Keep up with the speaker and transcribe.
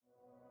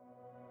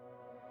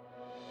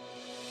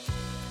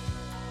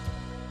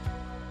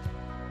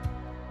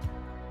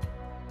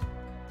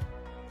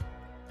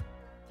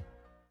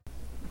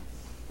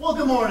Well,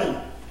 good morning.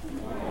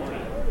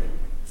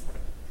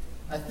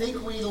 I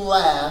think we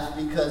laugh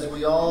because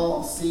we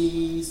all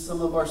see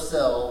some of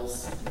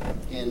ourselves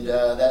in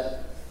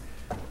that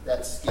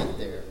skit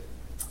there.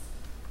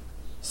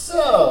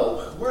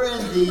 So, we're in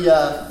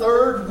the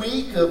third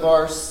week of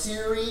our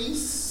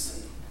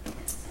series,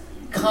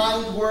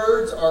 Kind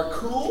Words Are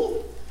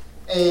Cool,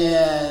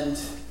 and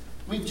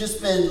we've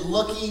just been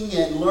looking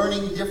and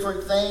learning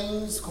different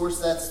things. Of course,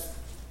 that's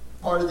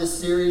part of this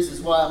series, is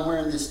why I'm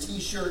wearing this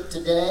t-shirt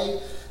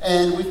today.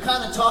 And we've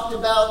kind of talked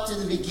about in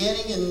the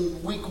beginning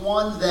in week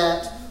 1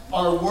 that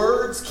our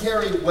words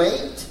carry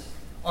weight.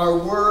 Our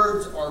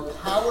words are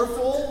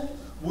powerful.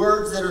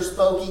 Words that are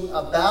spoken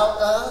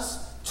about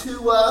us,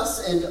 to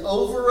us, and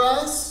over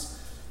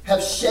us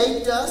have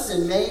shaped us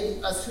and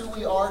made us who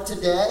we are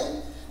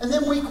today. And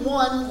then week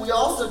 1, we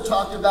also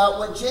talked about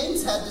what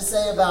James had to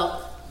say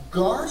about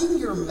guarding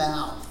your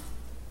mouth.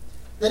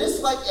 That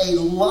it's like a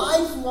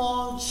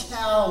lifelong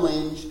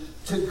challenge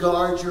to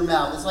guard your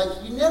mouth. It's like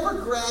you never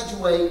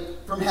graduate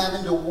from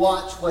having to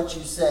watch what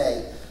you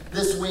say.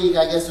 This week,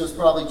 I guess it was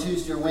probably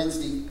Tuesday or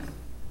Wednesday,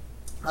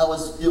 I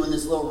was doing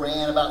this little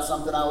rant about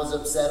something I was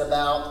upset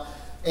about.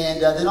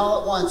 And then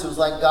all at once, it was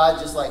like God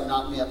just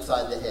knocked me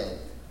upside the head.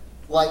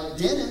 Like,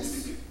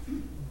 Dennis,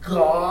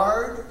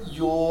 guard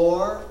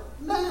your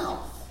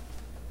mouth.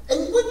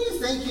 And wouldn't you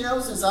think,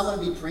 since I'm going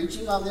to be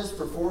preaching on this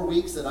for 4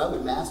 weeks, that I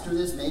would master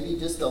this maybe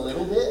just a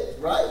little bit,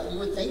 right? You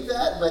would think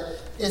that,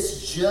 but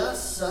it's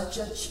just such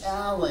a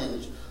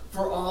challenge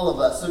for all of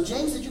us. So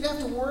James said you have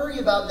to worry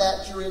about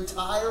that your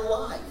entire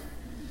life.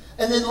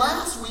 And then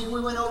last week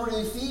we went over to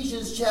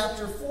Ephesians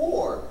chapter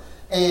 4,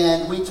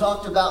 and we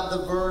talked about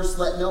the verse,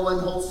 let no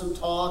unwholesome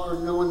talk or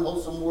no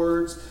unwholesome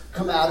words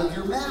come out of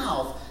your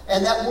mouth.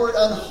 And that word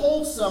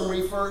unwholesome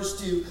refers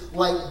to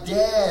like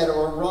dead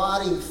or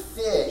rotting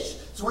fish.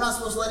 So we're not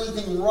supposed to let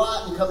anything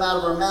rotten come out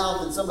of our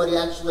mouth. And somebody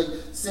actually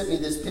sent me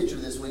this picture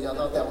this week. I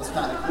thought that was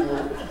kind of cool.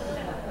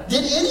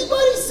 Did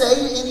anybody say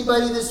to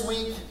anybody this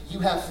week, you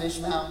have fish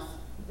mouth?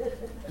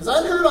 Because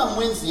I heard on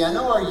Wednesday, I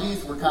know our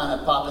youth were kind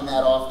of popping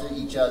that off to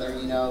each other,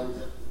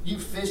 You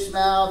fish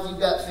mouth, you've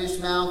got fish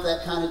mouth,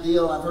 that kind of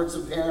deal. And I've heard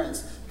some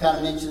parents kind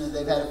of mention that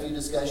they've had a few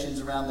discussions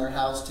around their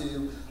house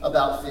too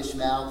about fish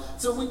mouth.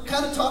 So we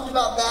kind of talked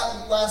about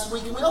that last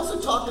week. And we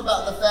also talked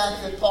about the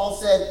fact that Paul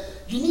said,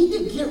 you need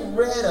to get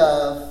rid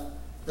of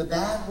the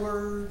bad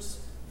words,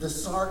 the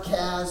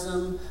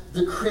sarcasm,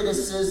 the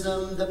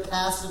criticism, the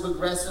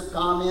passive-aggressive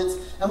comments.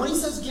 And when he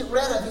says get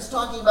rid of, he's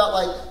talking about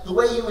like the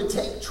way you would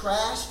take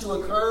trash to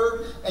a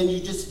curb and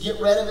you just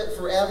get rid of it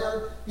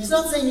forever. He's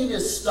not saying you need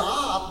to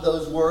stop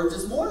those words.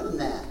 It's more than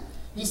that.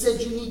 He said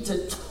you need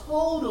to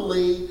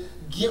totally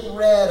get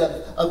rid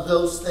of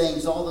those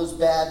things, all those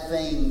bad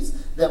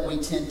things that we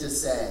tend to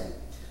say.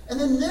 And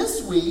then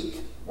this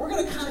week, we're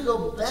going to kind of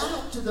go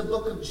back to the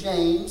book of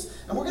James,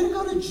 and we're going to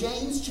go to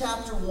James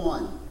chapter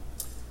 1.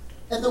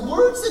 And the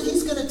words that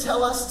he's going to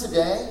tell us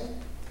today,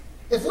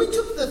 if we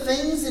took the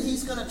things that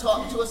he's going to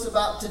talk to us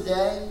about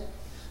today,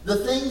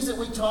 the things that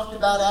we talked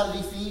about out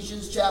of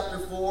Ephesians chapter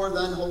 4,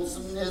 the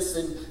unwholesomeness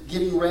and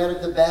getting rid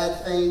of the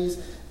bad things,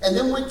 and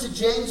then went to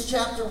James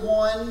chapter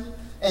 1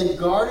 and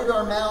guarded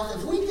our mouth,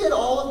 if we did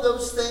all of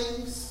those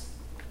things,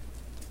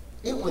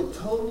 it would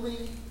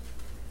totally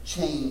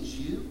change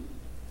you.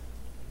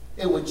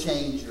 It would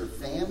change your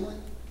family.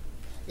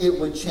 It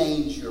would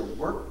change your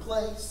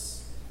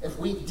workplace. If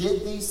we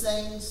did these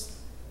things,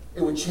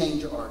 it would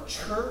change our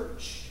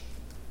church.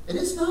 And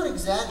it's not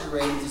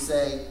exaggerating to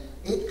say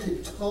it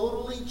could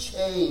totally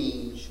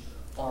change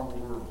our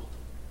world.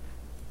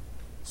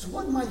 So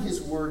what might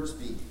his words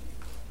be?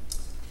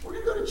 We're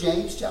going to go to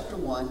James chapter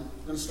 1.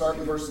 We're going to start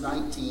in verse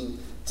 19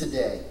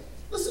 today.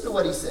 Listen to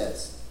what he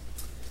says.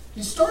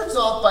 He starts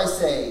off by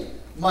saying,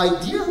 my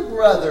dear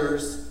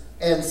brothers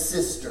and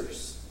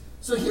sisters.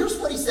 So here's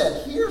what he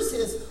said. Here's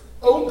his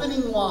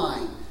opening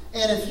line.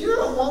 And if you're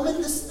a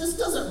woman, this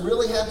doesn't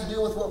really have to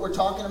do with what we're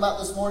talking about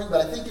this morning,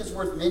 but I think it's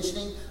worth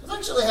mentioning. I was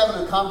actually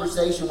having a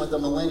conversation with a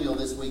millennial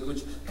this week,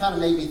 which kind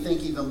of made me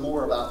think even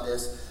more about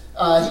this. He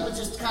was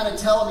just kind of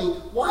telling me,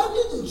 why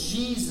didn't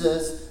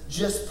Jesus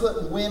just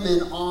put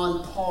women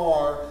on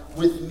par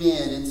with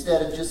men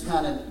instead of just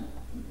kind of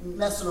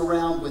messing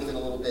around with it a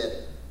little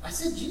bit? I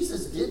said,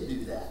 Jesus did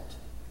do that.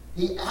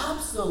 He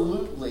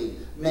absolutely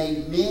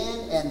made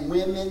men and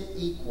women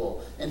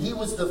equal. And he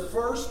was the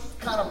first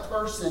kind of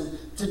person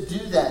to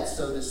do that,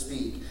 so to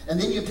speak. And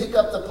then you pick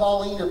up the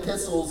Pauline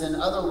epistles and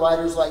other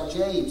writers like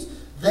James.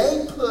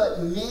 They put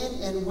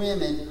men and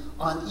women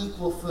on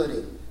equal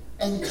footing.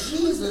 And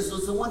Jesus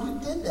was the one who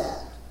did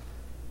that.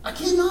 I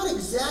cannot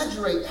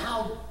exaggerate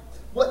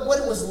what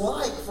it was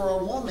like for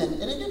a woman.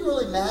 And it didn't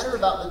really matter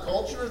about the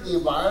culture or the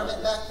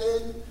environment back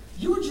then.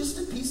 You were just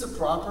a piece of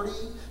property.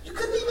 You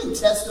couldn't even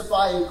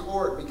testify in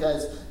court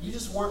because you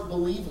just weren't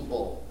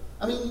believable.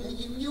 I mean,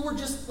 you were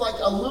just like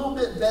a little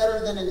bit better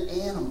than an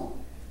animal.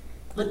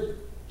 But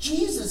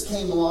Jesus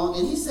came along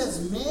and he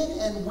says men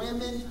and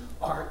women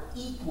are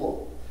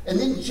equal. And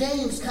then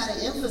James kind of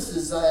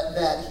emphasizes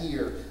that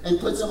here and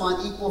puts them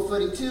on equal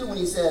footing too when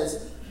he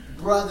says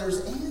brothers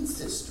and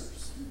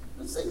sisters.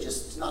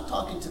 He's not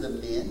talking to the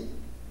men.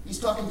 He's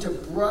talking to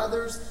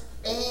brothers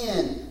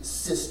and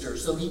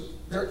sisters. So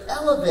they're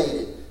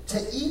elevated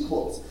to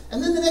equals.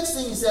 And then the next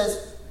thing he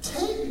says,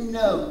 take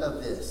note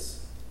of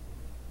this.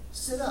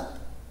 Sit up.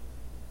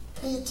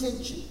 Pay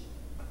attention.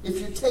 If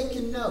you're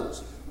taking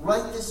notes,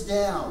 write this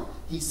down,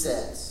 he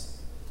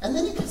says. And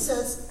then he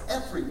says,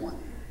 everyone.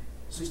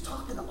 So he's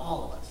talking to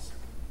all of us.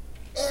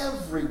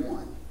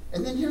 Everyone.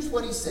 And then here's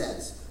what he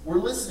says. We're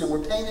listening.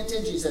 We're paying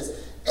attention. He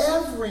says,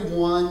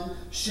 everyone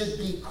should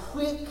be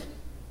quick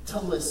to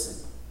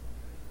listen.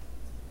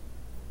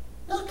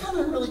 Now, it kind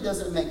of really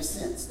doesn't make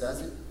sense,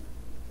 does it?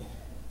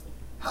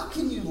 How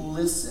can you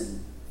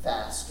listen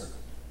faster?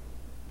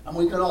 I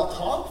mean, we can all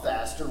talk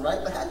faster, right?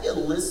 But how do you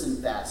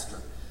listen faster?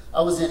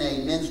 I was in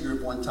a men's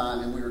group one time,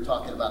 and we were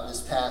talking about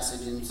this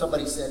passage, and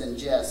somebody said in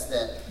jest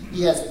that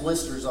he has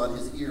blisters on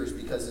his ears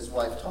because his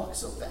wife talks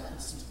so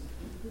fast.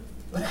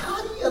 But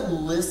how do you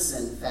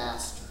listen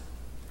faster?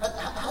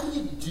 How do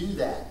you do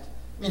that?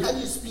 I mean, how do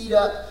you speed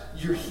up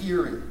your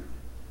hearing?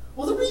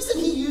 Well, the reason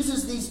he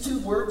uses these two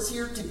words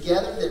here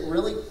together that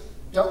really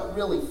don't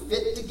really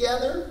fit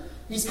together,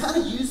 he's kind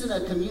of using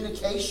a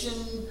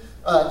communication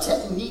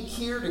technique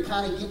here to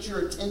kind of get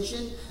your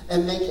attention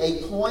and make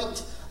a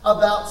point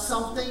about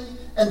something.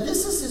 And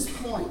this is his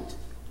point.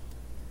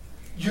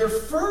 Your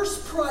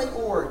first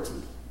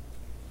priority,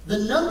 the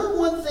number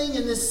one thing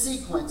in this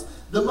sequence,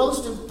 the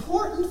most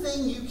important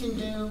thing you can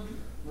do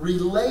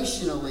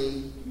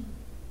relationally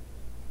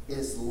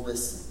is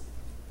listen.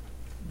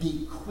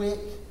 Be quick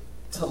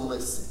to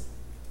listen.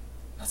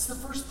 That's the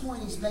first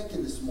point he's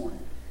making this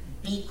morning.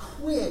 Be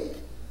quick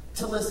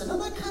to listen. Now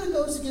that kind of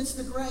goes against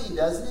the grain,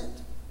 doesn't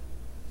it?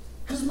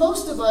 Because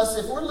most of us,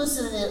 if we're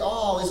listening at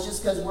all, it's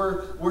just because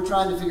we're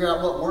trying to figure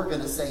out what we're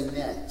going to say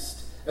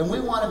next. And we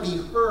want to be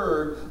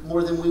heard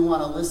more than we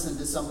want to listen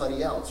to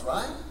somebody else,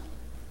 right?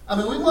 I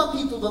mean, we want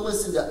people to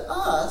listen to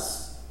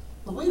us,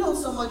 but we don't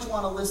so much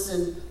want to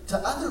listen to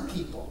other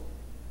people.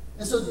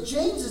 And so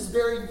James's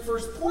very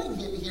first point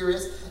here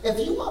is,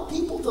 if you want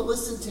people to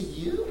listen to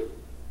you,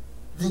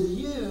 then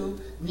you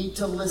need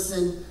to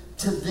listen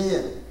to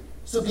them.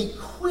 So be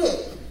quick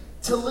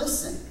to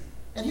listen.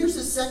 And here's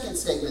his second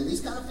statement.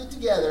 These kind of fit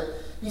together.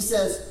 He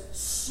says,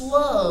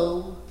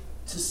 slow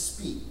to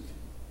speak.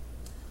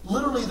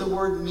 Literally, the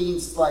word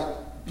means like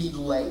be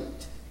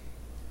late.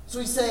 So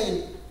he's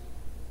saying,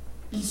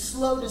 be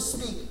slow to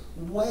speak.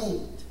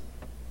 Wait.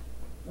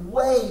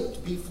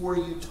 Wait before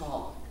you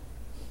talk.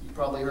 You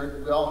probably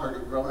heard, we all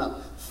heard it growing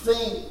up.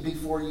 Think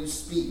before you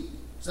speak.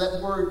 So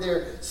that word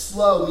there,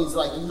 slow, means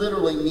like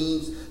literally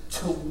means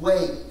to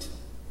wait.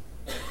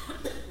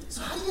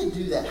 So how do you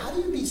do that? How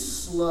do you be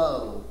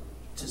slow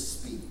to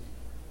speak?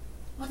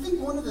 Well, I think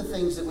one of the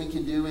things that we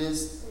can do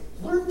is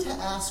learn to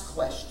ask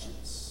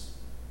questions.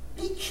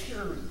 Be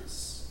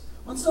curious.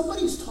 When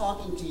somebody's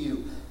talking to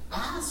you,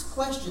 ask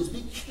questions.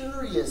 Be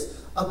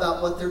curious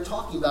about what they're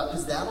talking about,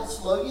 because that'll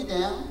slow you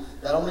down.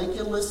 That'll make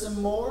you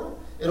listen more.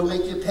 It'll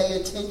make you pay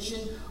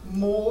attention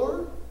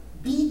more.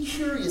 Be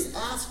curious.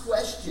 Ask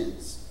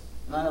questions.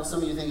 And I know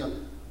some of you think,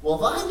 well,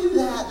 if I do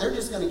that, they're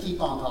just going to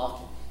keep on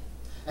talking.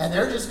 And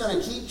they're just going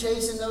to keep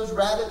chasing those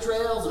rabbit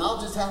trails, and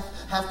I'll just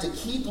have to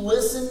keep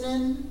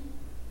listening.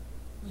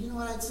 Well, you know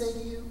what I'd say to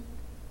you?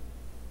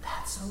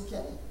 That's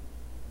okay.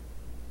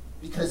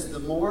 Because the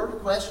more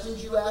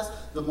questions you ask,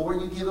 the more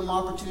you give them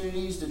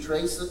opportunities to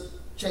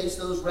chase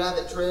those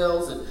rabbit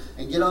trails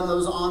and get on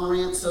those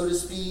on-ramps, so to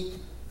speak,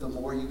 the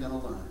more you're going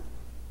to learn.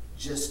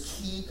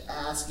 Just keep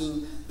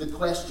asking the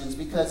questions,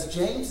 because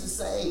James is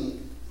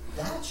saying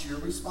that's your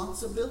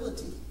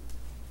responsibility.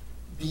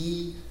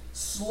 Be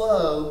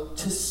slow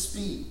to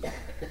speak.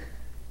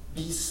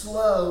 Be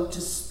slow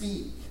to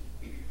speak.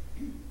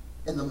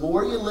 And the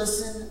more you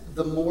listen,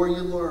 the more you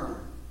learn.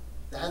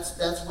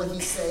 That's what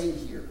he's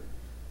saying here.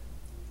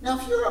 Now,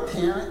 if you're a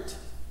parent,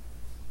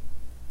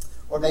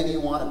 or maybe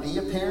you want to be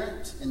a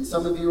parent, and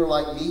some of you are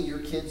like me, your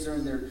kids are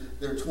in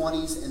their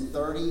 20s and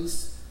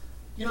 30s,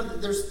 you know,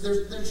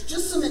 there's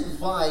just some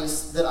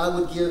advice that I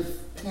would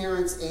give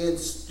parents and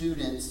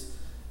students,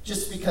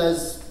 just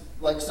because,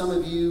 like some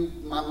of you,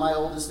 my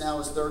oldest now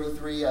is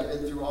 33. I've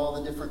been through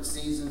all the different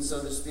seasons,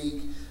 so to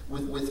speak,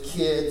 with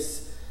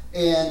kids.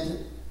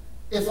 And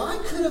if I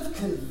could have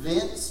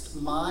convinced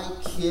my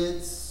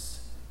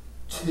kids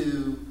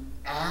to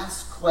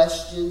ask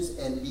questions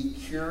and be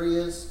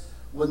curious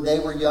when they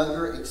were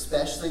younger,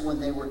 especially when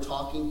they were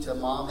talking to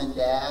mom and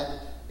dad,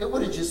 it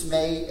would have just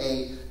made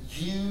a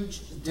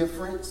huge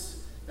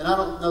difference. And I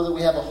don't know that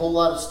we have a whole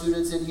lot of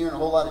students in here and a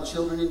whole lot of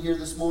children in here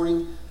this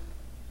morning,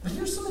 but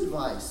here's some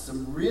advice,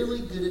 some really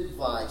good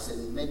advice,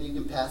 and maybe you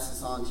can pass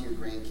this on to your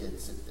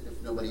grandkids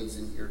if nobody's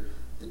in here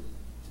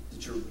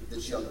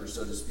that's younger,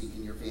 so to speak,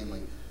 in your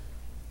family.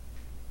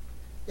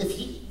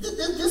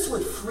 This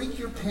would freak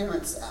your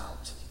parents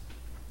out.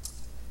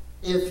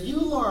 If you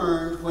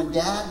learned when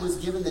dad was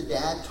giving the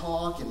dad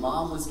talk and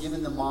mom was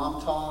giving the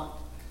mom talk,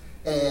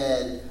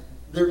 and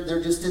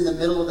they're just in the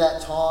middle of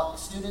that talk,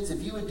 students,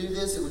 if you would do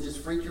this, it would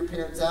just freak your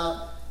parents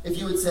out. If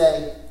you would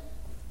say,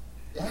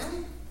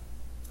 Dad,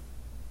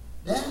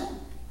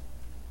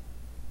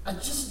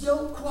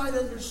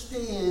 quite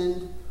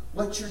understand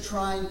what you're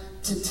trying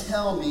to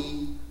tell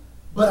me,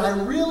 but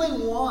I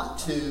really want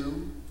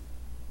to.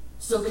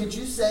 So could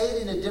you say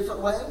it in a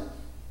different way?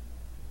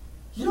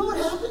 You know what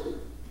happened?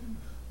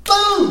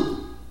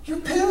 Boom! Your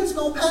parents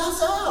gonna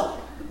pass out.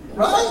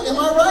 Right? Am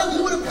I right?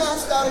 You would have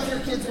passed out if your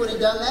kids would have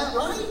done that,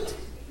 right?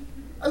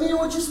 I mean, it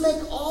would just make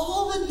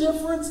all the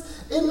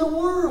difference in the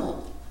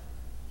world.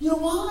 You know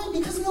why?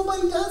 Because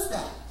nobody does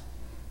that.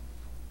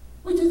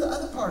 We do the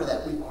other part of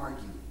that. We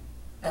argue.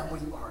 And we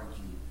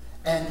argue.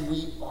 And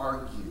we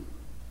argue.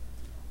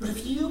 But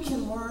if you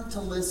can learn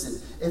to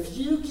listen, if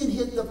you can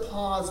hit the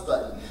pause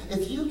button,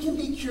 if you can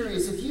be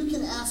curious, if you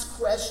can ask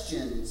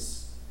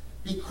questions,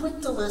 be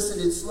quick to listen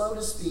and slow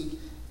to speak,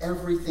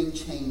 everything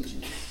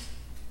changes.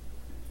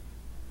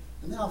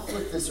 And then I'll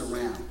flip this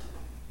around.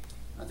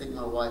 I think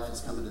my wife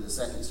is coming to the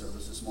second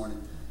service this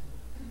morning.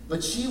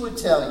 But she would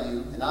tell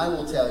you, and I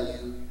will tell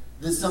you,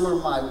 that some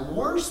of my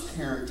worst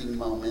parenting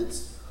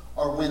moments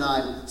are when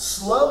I'm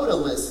slow to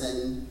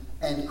listen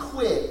and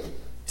quick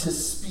to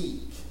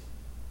speak.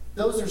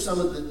 Those are some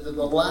of the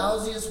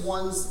lousiest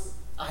ones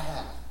I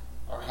have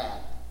or had.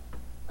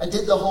 I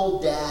did the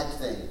whole dad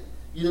thing.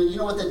 You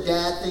know what the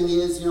dad thing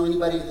is? You know,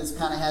 anybody that's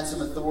kind of had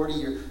some authority,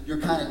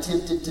 you're kind of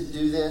tempted to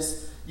do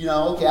this. You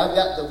know, okay, I've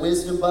got the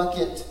wisdom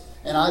bucket,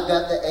 and I've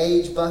got the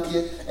age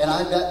bucket, and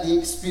I've got the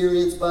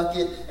experience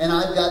bucket, and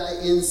I've got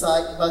the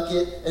insight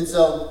bucket. And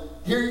so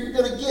here you're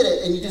going to get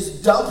it, and you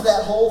just dump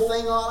that whole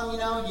thing on them, you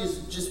know. You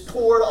just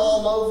pour it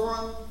all over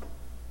them.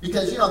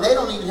 Because, you know, they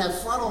don't even have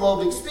frontal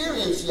lobe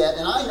experience yet,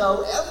 and I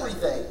know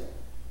everything.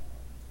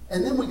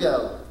 And then we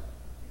go,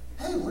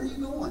 hey, where are you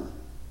going?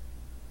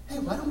 Hey,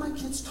 why don't my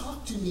kids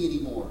talk to me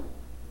anymore?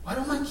 Why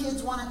don't my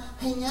kids want to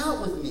hang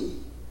out with me?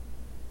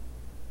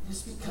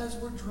 It's because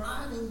we're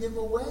driving them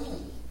away.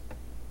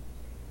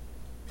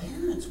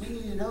 Parents, we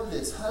need to know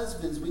this.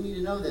 Husbands, we need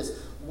to know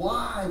this.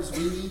 Wives,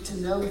 we need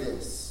to know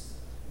this.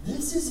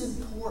 This is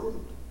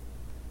important.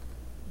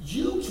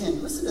 You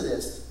can, listen to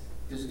this,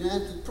 because you're going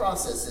to have to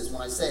process this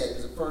when I say it,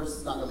 because at first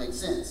it's not going to make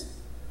sense.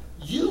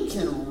 You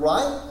can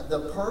write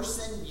the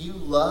person you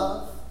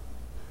love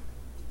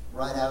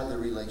right out of the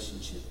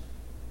relationship.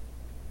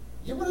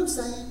 You know what I'm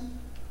saying?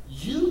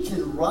 You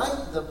can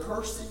write the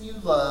person you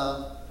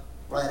love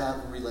right out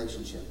of a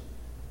relationship.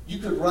 You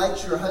could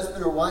write your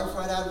husband or wife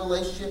right out of a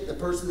relationship, the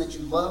person that you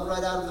love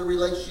right out of the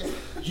relationship.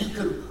 You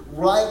could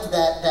write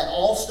that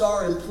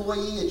all-star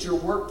employee at your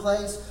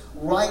workplace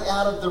right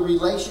out of the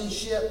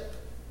relationship.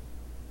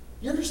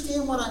 You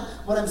understand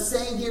what I'm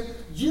saying here?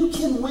 You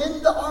can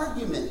win the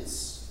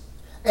arguments,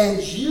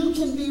 and you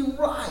can be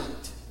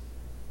right,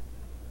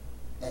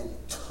 and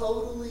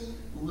totally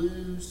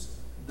lose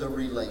the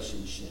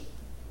relationship.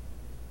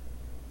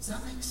 Does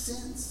that make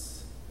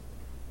sense?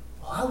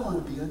 Well, I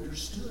want to be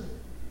understood.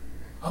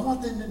 I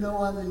want them to know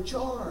I'm in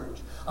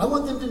charge. I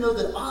want them to know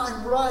that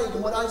I'm right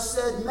and what I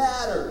said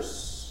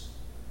matters.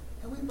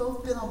 And we've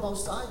both been on both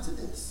sides of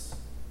this.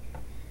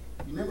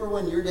 You remember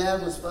when your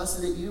dad was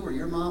fussing at you or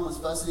your mom was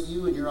fussing at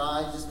you and your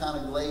eyes just kind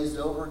of glazed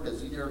over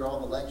because you heard all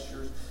the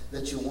lectures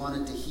that you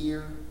wanted to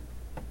hear?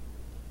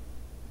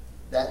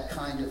 That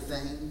kind of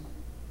thing.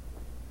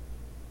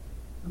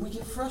 And we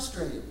get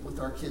frustrated with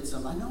our kids.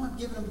 I know I'm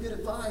giving them good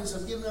advice.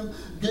 I'm giving them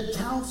good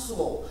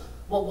counsel.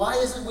 Well, why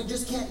is it we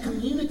just can't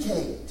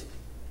communicate?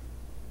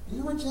 You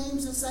know what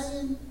James is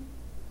saying?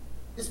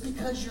 It's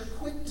because you're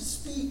quick to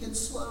speak and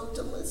slow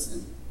to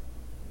listen.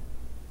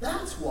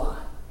 That's why.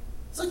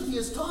 It's like if he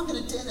was talking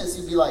to Dennis,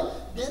 he'd be like,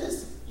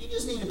 Dennis, you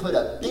just need to put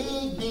a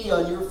big B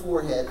on your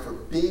forehead for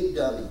big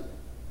dummy.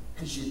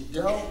 Because you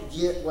don't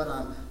get what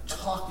I'm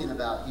talking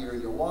about here.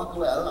 And you walk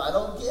away, I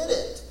don't get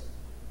it.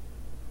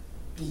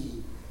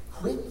 Be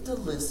quick to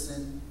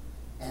listen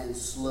and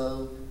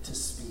slow to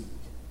speak.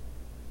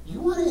 You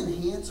want to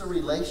enhance a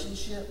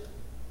relationship?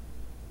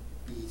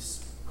 Be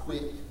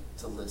quick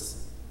to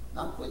listen.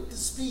 Not quick to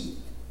speak.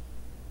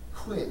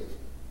 Quick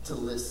to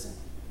listen.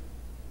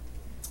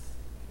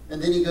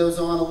 And then he goes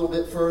on a little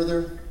bit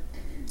further,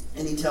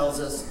 and he tells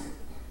us,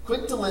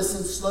 quick to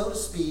listen, slow to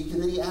speak,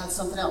 and then he adds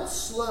something else,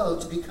 slow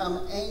to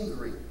become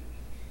angry.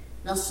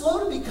 Now,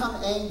 slow to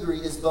become angry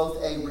is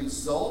both a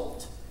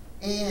result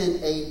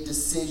and a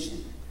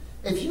decision.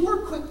 If you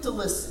are quick to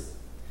listen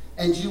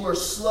and you are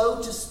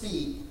slow to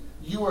speak,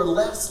 you are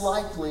less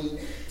likely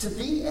to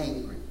be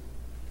angry.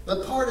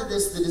 But part of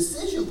this, the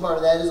decision part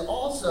of that, is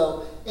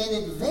also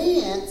in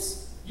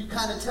advance, you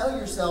kind of tell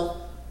yourself,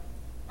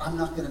 I'm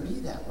not going to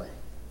be that way.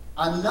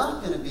 I'm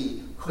not going to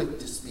be quick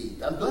to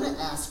speak. I'm going to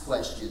ask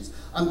questions.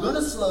 I'm going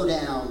to slow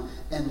down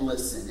and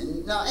listen.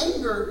 And now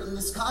anger, in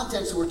this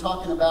context that we're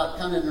talking about,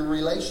 kind of in a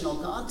relational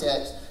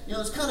context,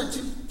 there's kind of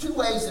two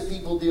ways that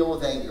people deal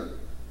with anger.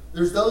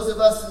 There's those of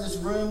us in this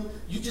room,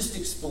 you just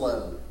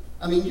explode.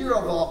 I mean, you're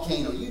a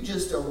volcano. You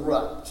just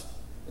erupt.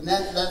 And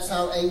that's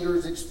how anger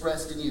is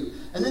expressed in you.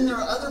 And then there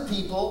are other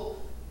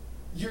people,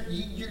 you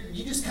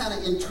just kind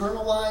of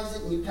internalize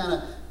it and you kind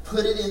of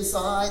put it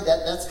inside.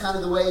 That's kind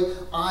of the way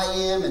I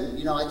am.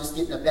 And, I just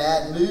get in a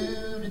bad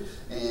mood mood,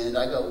 and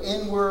I go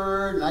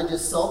inward, and I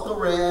just sulk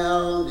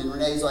around, and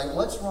Renee's like,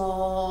 what's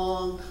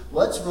wrong?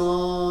 What's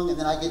wrong? And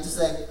then I get to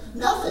say,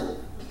 nothing.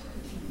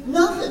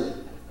 Nothing.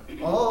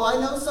 Oh, I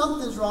know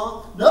something's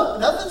wrong. Nope,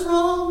 nothing's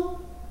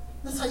wrong.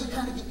 That's how you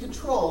kind of get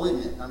control,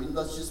 isn't it? I mean,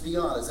 let's just be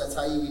honest. That's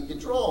how you get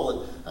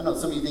control. And I know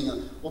some of you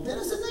thinking, well,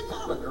 Dennis, isn't that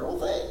kind of a girl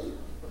thing?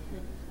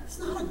 It's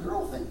not a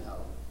girl thing,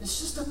 though. It's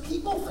just a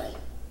people thing.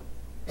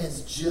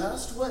 It's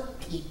just what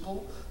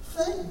people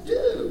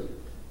do.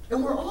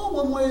 And we're all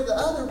one way or the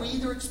other. We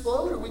either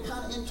explode or we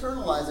kind of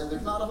internalize it.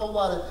 There's not a whole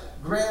lot of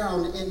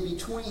ground in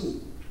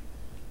between.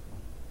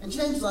 And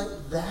James is like,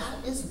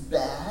 that is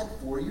bad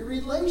for your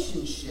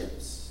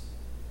relationships.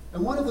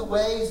 And one of the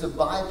ways of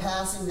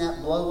bypassing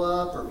that blow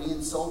up or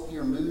being sulky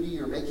or moody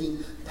or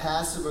making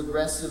passive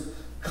aggressive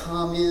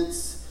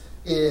comments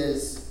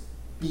is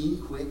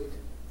being quick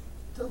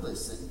to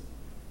listen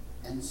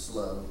and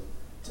slow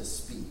to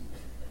speak.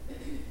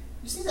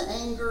 You see the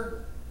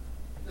anger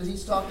that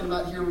he's talking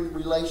about here in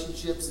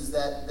relationships? Is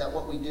that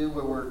what we do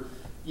where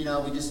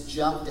we just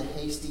jump to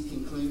hasty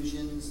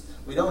conclusions?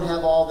 We don't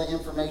have all the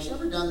information.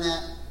 Ever done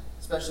that?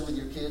 Especially with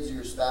your kids or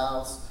your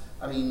spouse?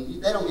 I mean,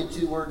 they don't get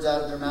 2 words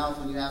out of their mouth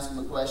when you ask them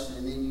a question,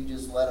 and then you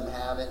just let them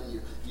have it, and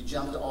you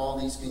jump to all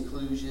these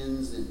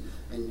conclusions,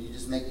 and you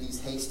just make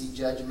these hasty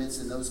judgments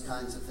and those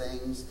kinds of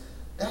things.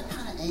 That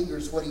kind of anger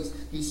is what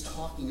he's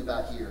talking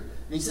about here.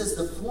 And he says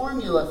the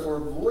formula for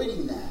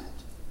avoiding that,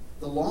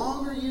 the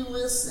longer you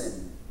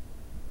listen,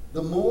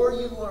 the more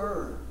you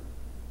learn,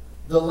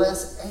 the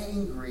less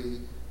angry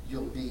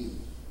you'll be.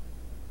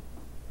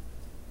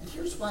 And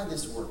here's why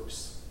this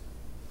works.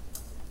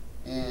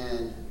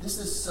 And this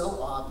is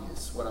so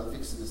obvious, what I'm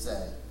fixing to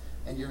say.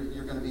 And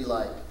you're going to be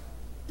like,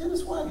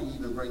 Dennis, why are you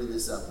even bringing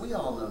this up? We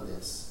all know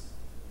this.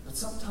 But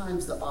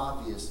sometimes the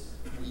obvious,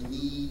 we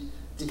need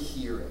to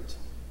hear it.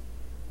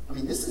 I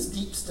mean, this is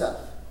deep stuff.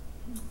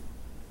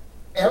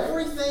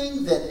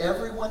 Everything that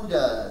everyone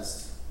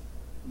does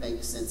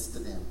makes sense to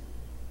them.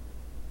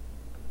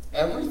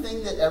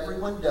 Everything that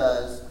everyone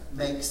does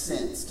makes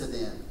sense to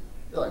them.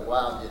 You're like,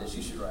 wow, Dennis,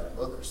 you should write a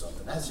book or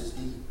something. That's just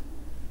deep.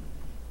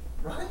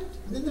 Right?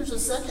 And then there's a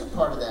second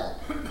part of that.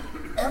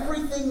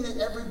 Everything that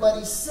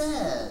everybody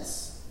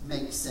says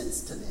makes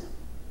sense to them.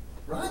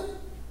 Right?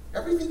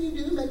 Everything you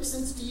do makes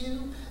sense to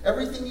you.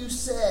 Everything you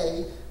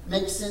say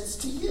makes sense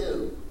to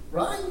you.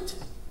 Right?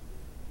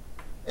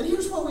 And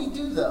here's what we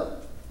do,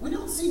 though. We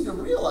don't seem to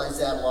realize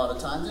that a lot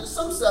of times. There's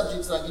some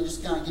subjects that I can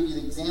just kind of give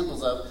you the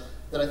examples of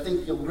that I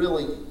think you'll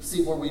really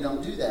see where we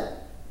don't do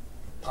that.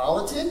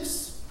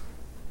 Politics,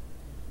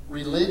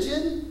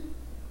 religion,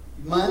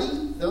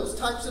 money, those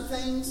types of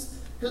things.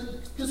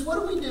 Because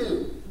what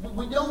do?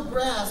 We don't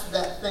grasp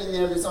that thing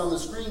there that's on the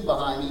screen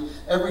behind me.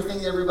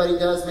 Everything everybody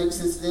does makes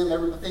sense to them.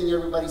 Everything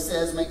everybody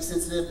says makes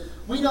sense to them.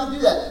 We don't do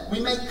that. We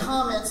make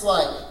comments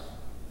like,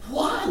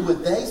 why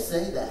would they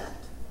say that?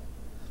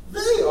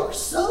 They are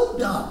so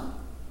dumb.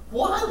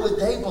 Why would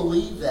they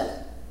believe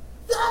that?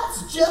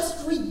 That's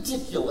just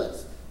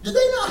ridiculous. Do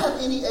they not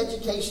have any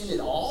education at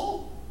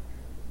all?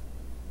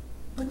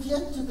 But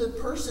yet to the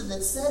person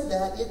that said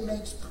that, it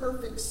makes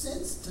perfect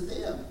sense to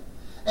them.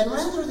 And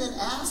rather than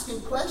asking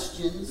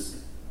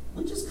questions,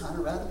 we'd just kind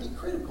of rather be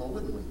critical,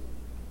 wouldn't we?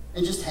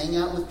 And just hang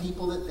out with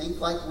people that think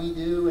like we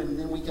do, and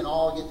then we can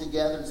all get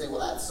together and say, well,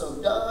 that's so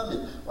dumb,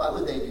 and why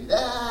would they do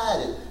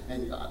that?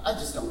 And I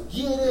just don't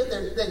get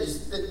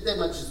it. They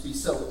must just be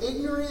so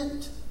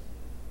ignorant.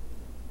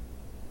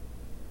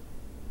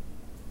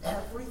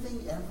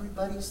 Everything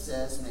everybody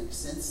says makes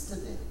sense to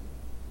them.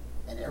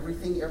 And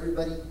everything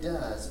everybody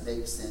does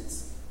makes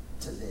sense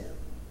to them.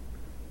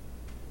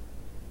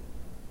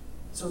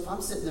 So if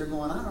I'm sitting there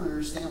going, I don't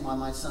understand why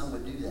my son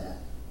would do that,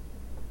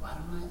 why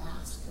don't I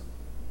ask him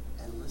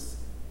and listen?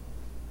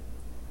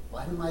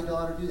 Why did my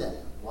daughter do that?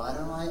 Why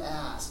don't I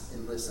ask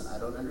and listen? I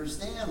don't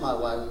understand why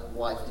my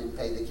wife didn't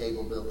pay the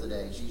cable bill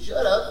today. She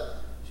should have.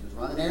 She was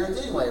running errands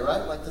anyway,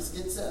 right? Like the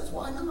skit says.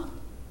 Why not?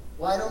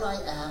 Why don't I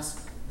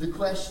ask the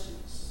questions?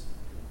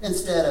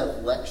 Instead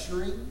of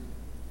lecturing,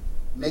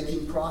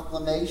 making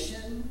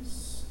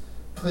proclamations,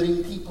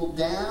 putting people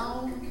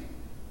down,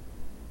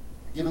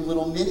 giving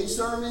little mini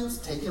sermons,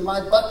 taking my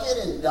bucket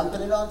and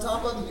dumping it on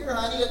top of them. Here,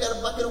 honey, I got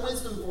a bucket of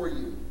wisdom for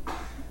you.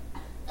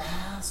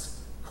 Ask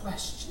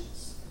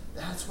questions.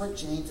 That's what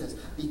James says.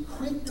 Be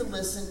quick to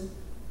listen,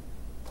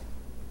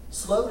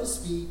 slow to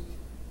speak,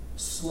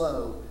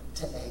 slow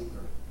to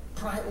anger.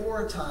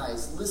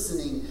 Prioritize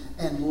listening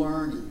and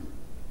learning.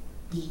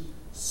 Be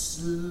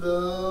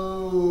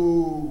slow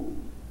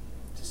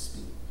to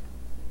speak,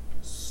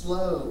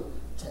 slow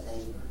to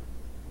anger.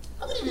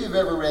 How many of you have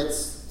ever read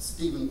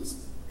Stephen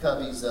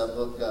Covey's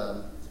book,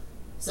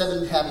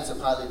 7 Habits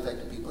of Highly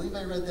Effective People?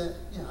 Anybody read that?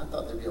 Yeah, I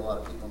thought there'd be a lot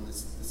of people in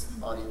this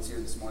audience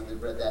here this morning that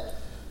read that.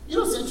 You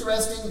know, it's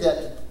interesting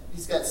that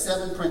he's got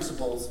 7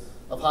 principles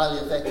of highly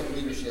effective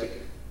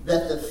leadership,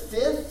 that the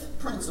 5th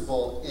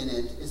principle in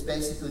it is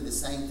basically the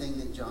same thing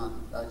that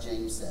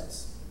James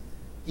says.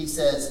 He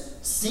says,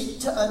 seek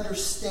to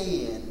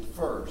understand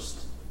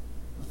first,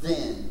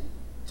 then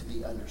to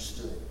be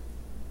understood.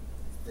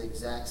 the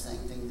exact same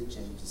thing that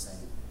James is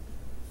saying.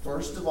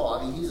 First of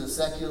all, he's a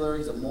secular,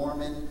 he's a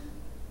Mormon,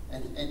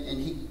 and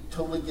he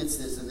totally gets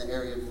this in the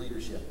area of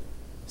leadership.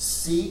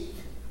 Seek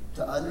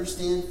to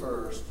understand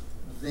first,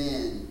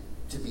 then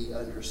to be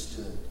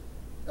understood.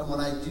 And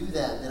when I do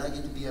that, then I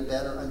get to be a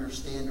better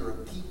understander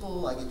of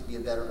people. I get to be a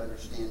better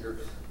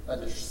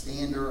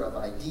understander of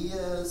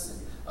ideas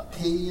and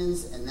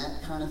opinions and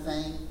that kind of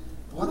thing.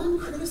 But when I'm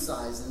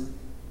criticizing,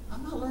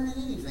 I'm not learning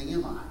anything,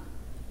 am I?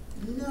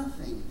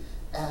 Nothing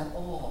at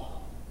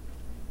all.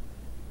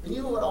 And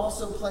you know what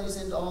also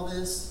plays into all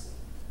this?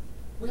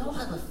 We all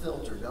have a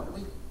filter, don't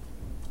we?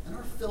 And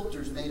our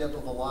filter's made up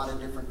of a lot of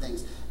different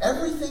things.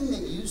 Everything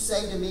that you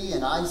say to me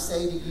and I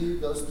say to you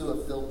goes through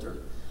a filter.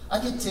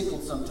 I get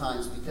tickled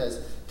sometimes because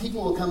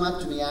people will come up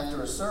to me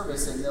after a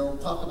service and they'll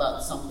talk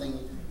about something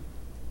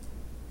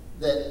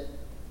that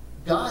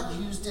God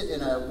used it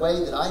in a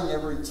way that I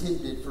never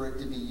intended for it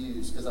to be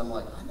used. Because I'm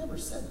like, I never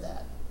said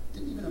that.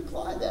 Didn't even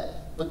imply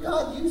that. But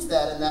God used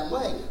that in that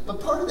way. But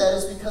part of that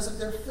is because of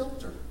their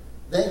filter.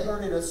 They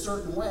heard it a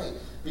certain way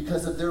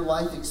because of their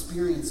life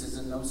experiences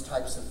and those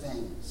types of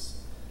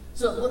things.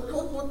 So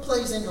what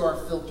plays into our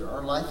filter?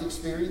 Our life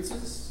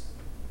experiences?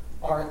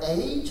 Our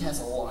age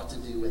has a lot to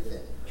do with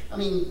it. I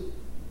mean,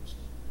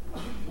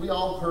 we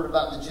all heard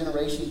about the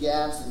generation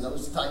gaps and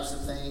those types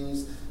of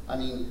things. I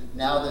mean,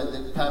 now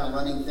the kind of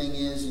running thing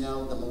is, the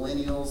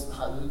millennials,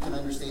 who can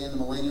understand the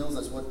millennials?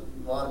 That's what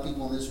a lot of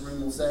people in this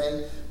room will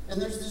say.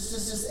 And there's just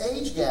this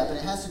age gap, and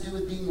it has to do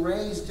with being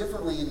raised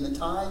differently, and the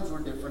times were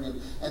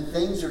different, and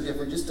things are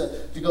different. Just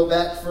to go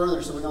back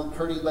further so we don't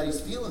hurt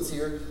anybody's feelings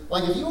here,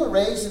 like if you were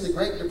raised in the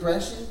Great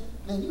Depression,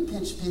 man, you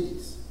pinched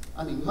pennies.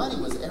 I mean, money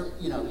was,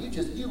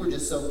 you were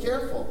just so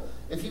careful.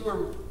 If you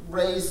were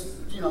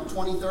raised,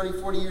 20,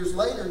 30, 40 years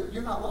later,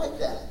 you're not like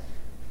that.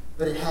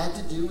 But it had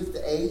to do with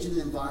the age and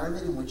the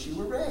environment in which you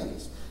were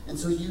raised. And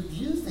so you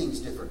view things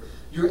different.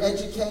 Your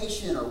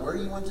education, or where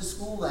you went to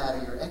school at,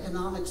 or your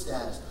economic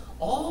status,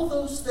 all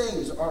those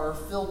things are our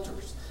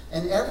filters.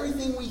 And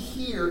everything we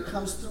hear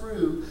comes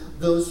through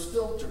those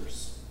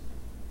filters.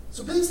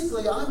 So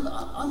basically, I'm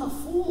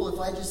a fool if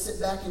I just sit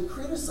back and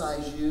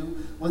criticize you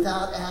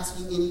without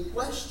asking any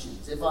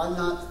questions, if I'm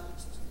not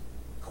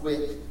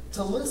quick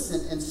to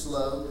listen and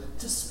slow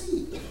to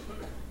speak.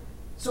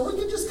 So we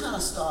could just kind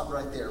of stop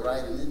right there,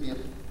 right? And it'd be a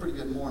pretty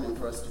good morning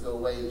for us to go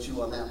away and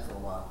chew on that for a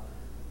while.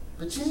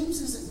 But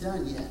James isn't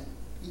done yet.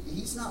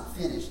 He's not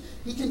finished.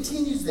 He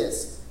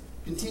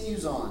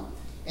continues on.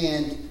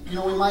 And,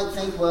 we might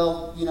think,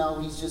 well,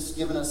 he's just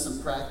given us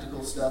some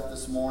practical stuff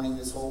this morning,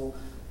 this whole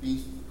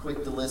be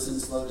quick to listen,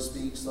 slow to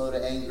speak, slow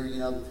to anger.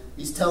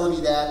 He's telling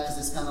me that because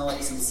it's kind of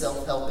like some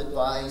self-help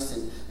advice.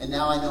 And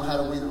now I know how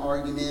to win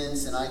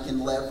arguments, and I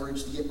can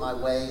leverage to get my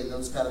way and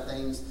those kind of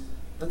things.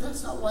 But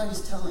that's not why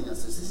he's telling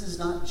us this. This is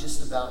not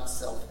just about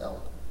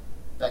self-help.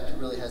 In fact, it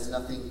really has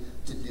nothing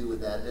to do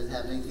with that. It doesn't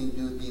have anything to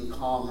do with being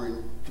calmer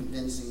and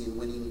convincing and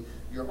winning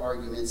your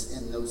arguments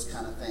and those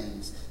kind of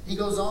things. He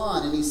goes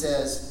on and he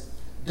says,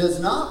 does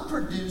not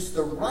produce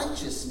the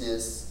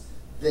righteousness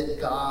that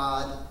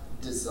God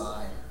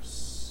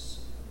desires.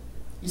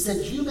 He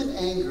said human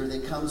anger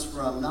that comes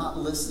from not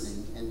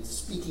listening and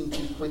speaking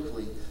too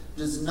quickly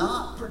does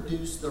not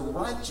produce the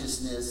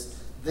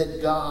righteousness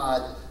that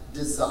God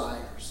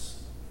desires.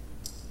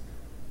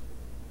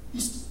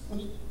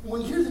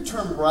 When you hear the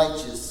term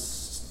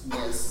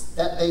righteousness,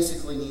 that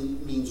basically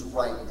means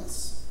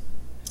rightness.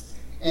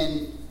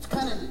 And to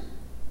kind of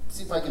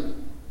see if I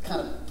can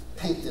kind of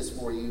paint this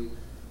for you.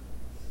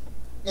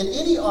 In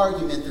any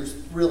argument, there's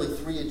really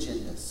three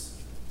agendas.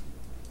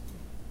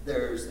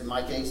 There's, in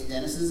my case,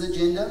 Dennis's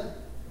agenda,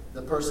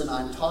 the person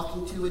I'm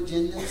talking to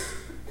agendas,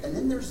 and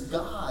then there's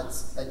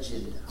God's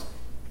agenda.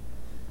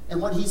 And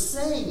what he's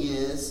saying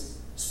is,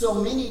 so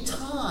many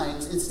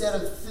times, instead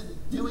of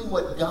doing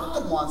what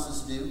God wants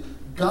us to do,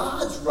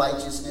 God's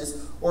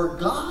righteousness or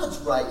God's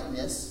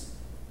rightness,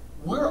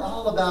 we're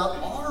all about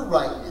our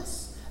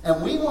rightness.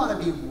 And we want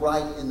to be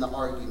right in the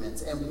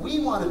arguments. And we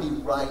want to be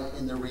right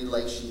in the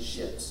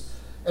relationships.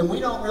 And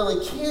we don't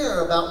really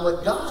care about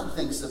what God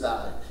thinks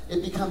about it.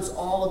 It becomes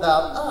all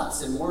about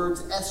us. And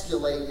words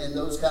escalate and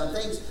those kind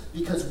of things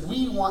because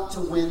we want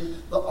to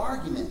win the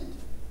argument.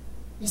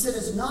 He said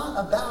it's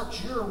not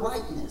about your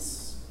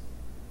rightness.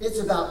 It's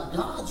about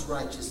God's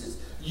righteousness.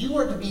 You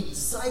are to be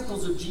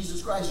disciples of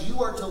Jesus Christ.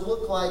 You are to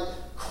look like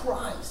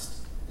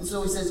Christ. And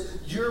so he says,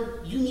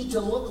 you need to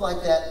look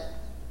like that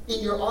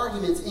in your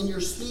arguments, in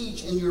your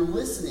speech, in your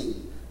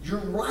listening. Your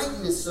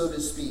rightness, so to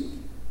speak.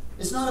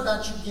 It's not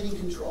about you getting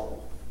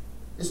control.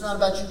 It's not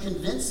about you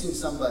convincing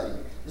somebody.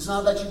 It's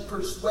not about you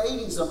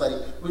persuading somebody,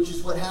 which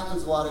is what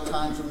happens a lot of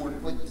times when we're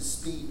quick to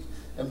speak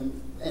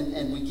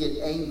and we get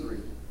angry.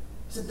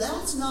 So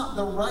that's not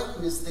the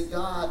rightness that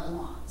God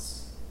wants.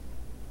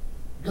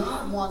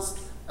 God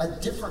wants a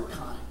different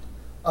kind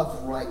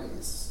of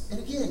rightness. And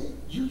again,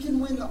 you can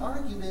win the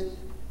argument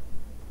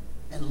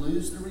and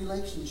lose the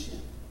relationship.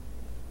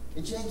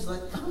 And James is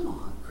like, come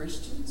on,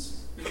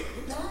 Christians.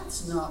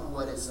 That's not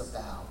what it's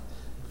about.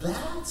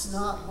 That's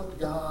not what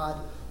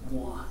God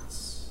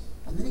wants.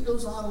 And then he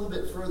goes on a little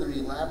bit further and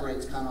he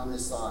elaborates kind of on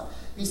this thought.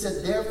 He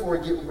said, therefore,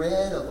 get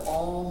rid of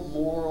all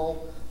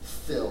moral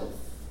filth.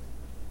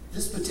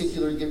 This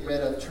particular get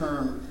rid of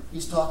term,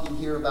 he's talking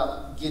here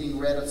about getting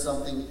rid of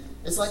something.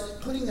 It's like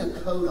putting a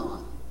coat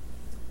on.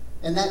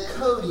 And that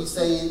coat, he's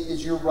saying,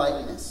 is your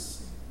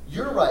rightness.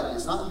 Your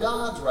rightness, not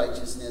God's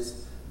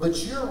righteousness,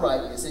 but your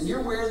rightness. And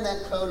you're wearing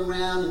that coat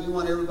around and you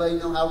want everybody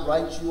to know how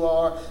right you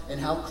are and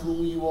how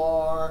cool you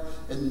are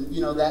and,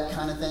 that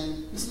kind of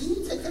thing. He said, you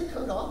need to take that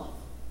coat off.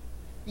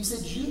 He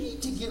said, you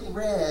need to get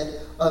rid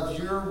of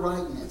your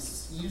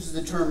rightness. He uses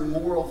the term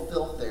moral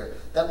filth there.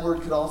 That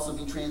word could also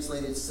be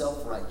translated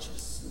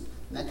self-righteous.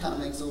 And that kind of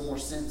makes a little more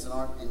sense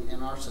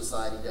in our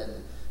society, doesn't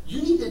it?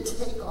 You need to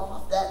take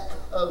off that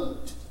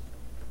coat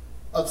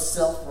of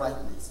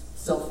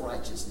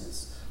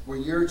self-righteousness, where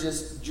you're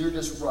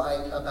just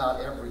right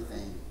about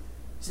everything.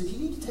 He said, you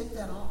need to take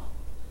that off.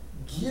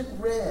 Get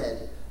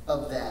rid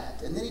of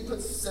that. And then he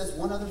says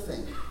one other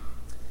thing.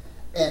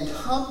 And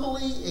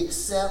humbly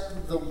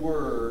accept the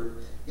word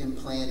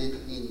implanted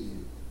in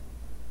you.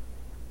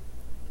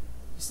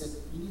 He said,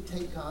 you need to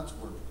take God's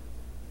word.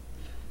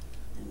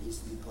 It needs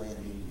to be planted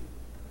in you.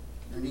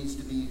 There needs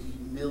to be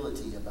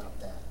humility about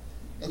that.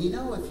 And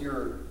if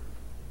you're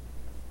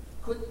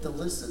quick to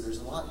listen, there's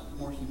a lot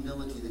more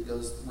humility that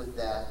goes with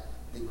that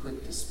than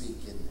quick to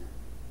speak in there.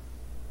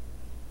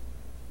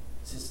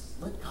 He says,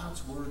 let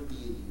God's word be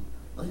in you.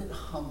 Let it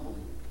humble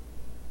you.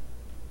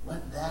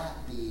 Let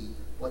that be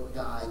what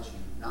guides you.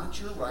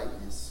 Not your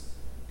rightness,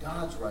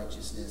 God's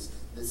righteousness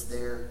that's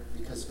there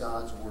because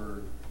God's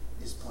word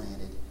is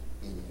planted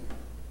in you.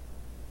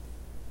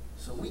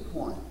 So week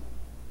 1,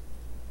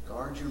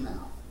 guard your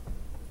mouth.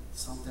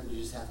 It's something you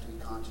just have to be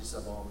conscious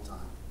of all the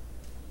time.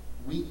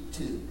 Week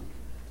 2,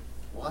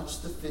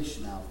 watch the fish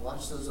mouth.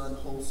 Watch those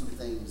unwholesome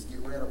things. Get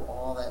rid of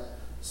all that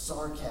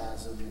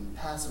sarcasm and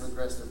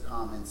passive-aggressive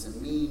comments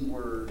and mean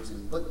words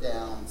and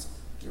put-downs.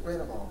 Get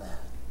rid of all that.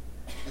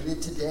 And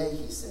then today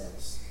he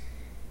says,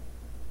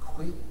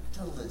 quick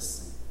to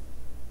listen,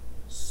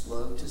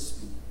 slow to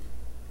speak,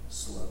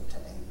 slow to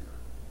anger.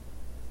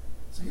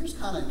 So here's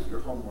kind of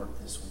your homework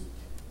this week.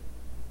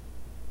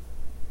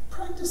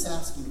 Practice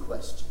asking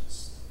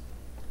questions.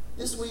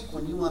 This week,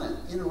 when you want to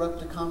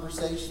interrupt a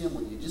conversation,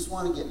 when you just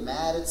want to get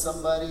mad at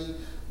somebody,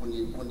 when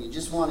you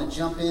just want to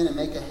jump in and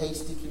make a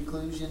hasty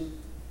conclusion,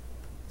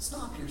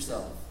 stop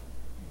yourself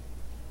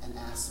and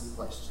ask some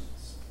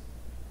questions.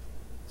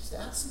 Just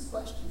ask some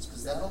questions,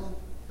 because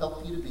that'll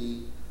help you to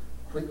be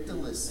quick to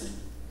listen,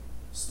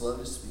 slow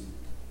to speak,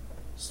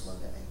 slow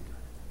to anger.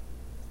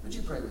 Would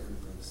you pray with me,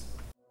 please?